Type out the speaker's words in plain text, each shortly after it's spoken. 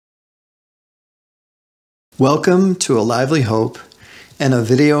Welcome to A Lively Hope and a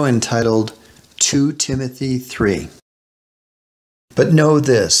video entitled 2 Timothy 3. But know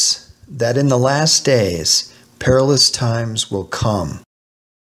this, that in the last days perilous times will come.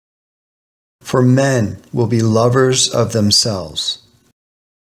 For men will be lovers of themselves,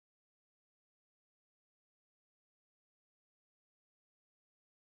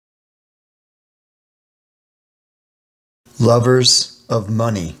 lovers of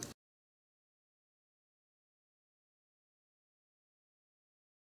money,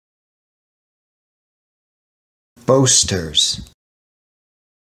 boasters,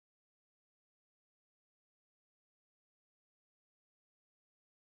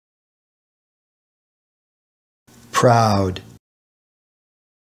 proud,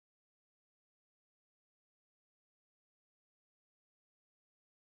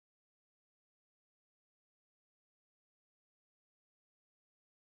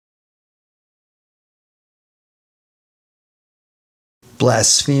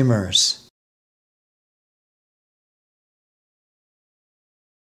 blasphemers,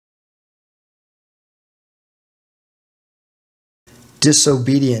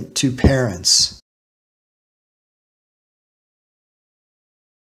 disobedient to parents,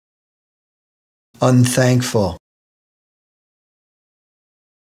 unthankful,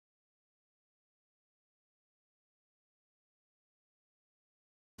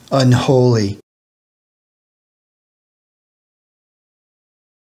 unholy,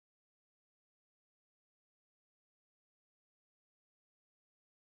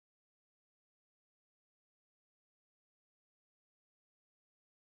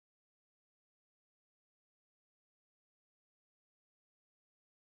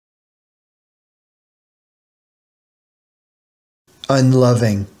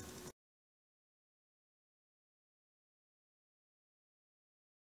 unloving,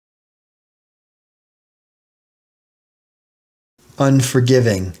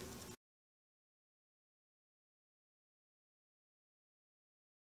 unforgiving,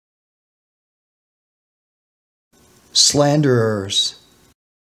 slanderers,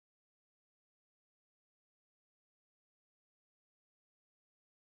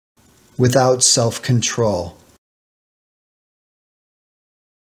 without self-control,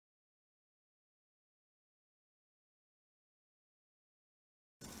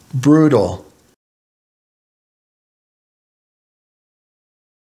 brutal,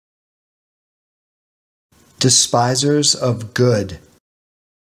 despisers of good,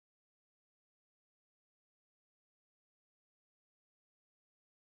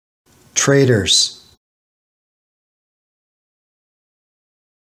 traitors,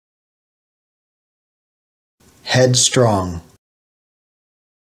 headstrong,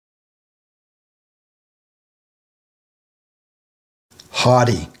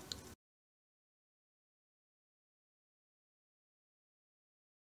 haughty,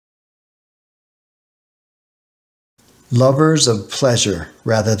 lovers of pleasure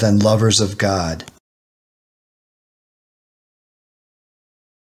rather than lovers of God,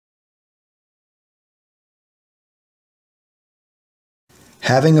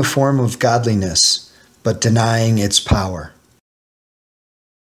 having a form of godliness but denying its power.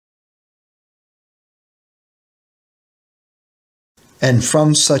 And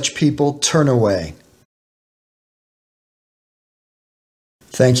from such people turn away.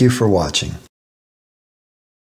 Thank you for watching.